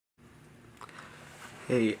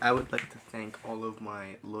Hey, I would like to thank all of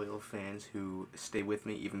my loyal fans who stay with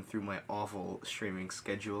me even through my awful streaming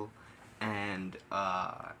schedule and,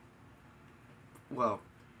 well,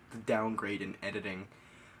 the downgrade in editing.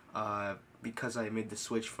 Because I made the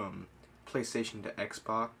switch from PlayStation to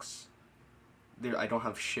Xbox, I don't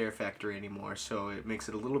have Share Factory anymore, so it makes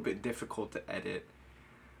it a little bit difficult to edit.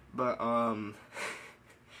 But,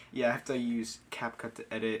 yeah, I have to use CapCut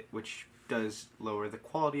to edit, which does lower the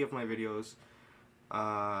quality of my videos.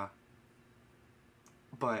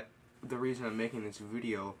 But the reason I'm making this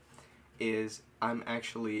video is I'm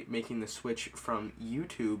actually making the switch from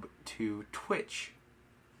YouTube to Twitch.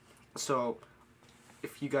 So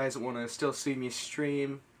if you guys want to still see me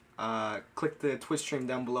stream, click the Twitch stream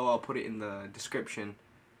down below. I'll put it in the description.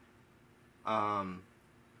 And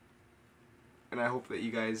I hope that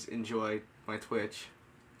you guys enjoy my Twitch.